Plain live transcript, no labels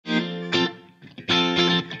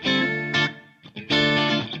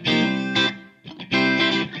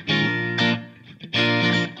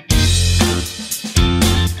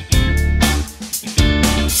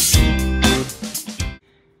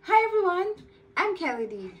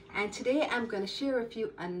Kelly, and today I'm going to share with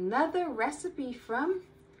you another recipe from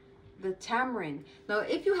the tamarind. Now,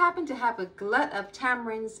 if you happen to have a glut of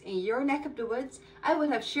tamarinds in your neck of the woods, I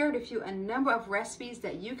would have shared with you a number of recipes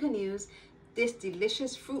that you can use this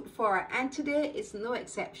delicious fruit for, and today is no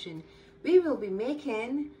exception. We will be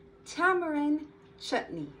making tamarind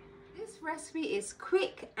chutney. This recipe is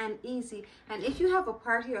quick and easy, and if you have a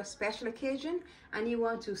party or special occasion and you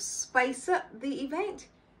want to spice up the event,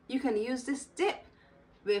 you can use this dip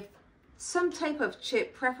with some type of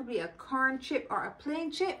chip, preferably a corn chip or a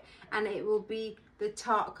plain chip, and it will be the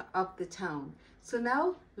talk of the town. So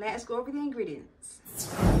now let's go over the ingredients.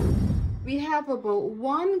 We have about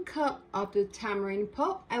 1 cup of the tamarind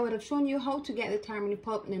pulp. I would have shown you how to get the tamarind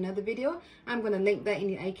pulp in another video. I'm going to link that in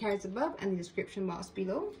the iCards above and the description box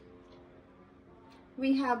below.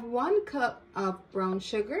 We have 1 cup of brown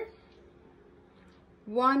sugar,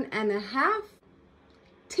 1.5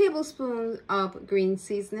 tablespoons of green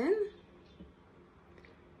seasoning,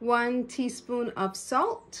 1 teaspoon of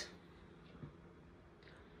salt,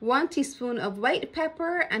 1 teaspoon of white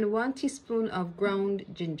pepper, and 1 teaspoon of ground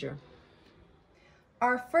ginger.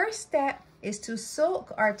 Our first step is to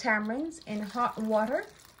soak our tamarinds in hot water.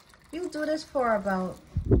 We'll do this for about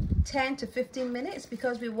 10 to 15 minutes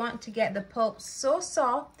because we want to get the pulp so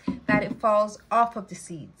soft that it falls off of the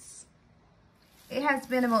seeds. It has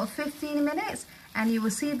been about 15 minutes and you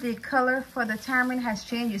will see the color for the tamarind has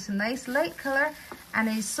changed. It's a nice light color and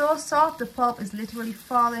it's so soft the pulp is literally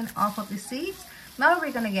falling off of the seeds. Now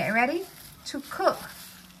we're going to get ready to cook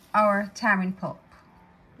our tamarind pulp.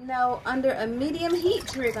 Now under a medium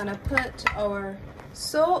heat we're going to put our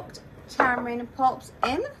soaked tamarind pulps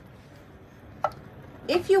in.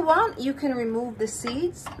 If you want, you can remove the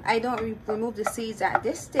seeds. I don't remove the seeds at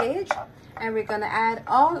this stage. And we're going to add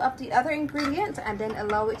all of the other ingredients and then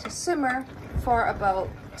allow it to simmer for about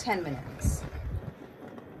 10 minutes.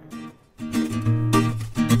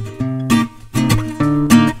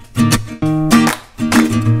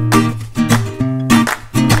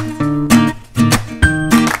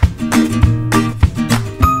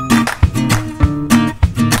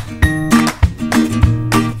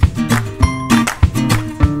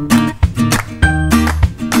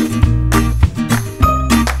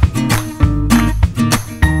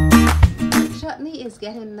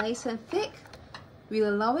 Getting nice and thick. We'll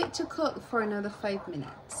allow it to cook for another 5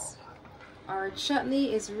 minutes. Our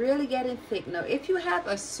chutney is really getting thick. Now if you have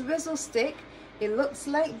a swizzle stick, it looks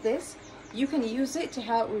like this. You can use it to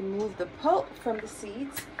help remove the pulp from the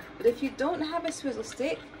seeds, but if you don't have a swizzle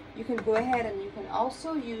stick, you can go ahead and you can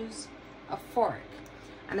also use a fork,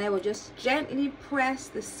 and I will just gently press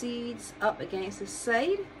the seeds up against the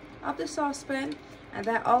side of the saucepan, and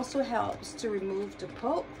that also helps to remove the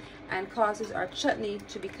pulp and causes our chutney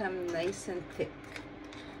to become nice and thick.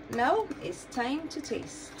 Now it's time to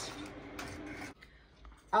taste.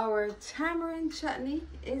 Our tamarind chutney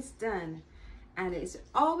is done, and it's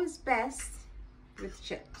always best with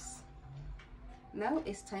chips. Now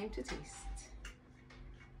it's time to taste.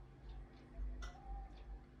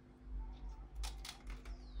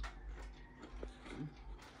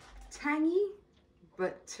 Tangy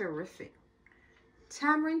but terrific.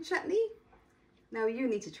 Tamarind chutney. Now you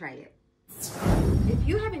need to try it. If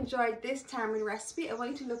you have enjoyed this tamarind recipe, I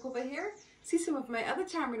want you to look over here, see some of my other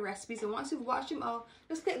tamarind recipes, and once you've watched them all,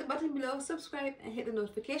 just click the button below, subscribe, and hit the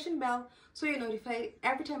notification bell so you're notified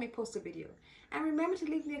every time I post a video. And remember to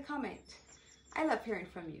leave me a comment. I love hearing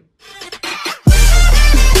from you.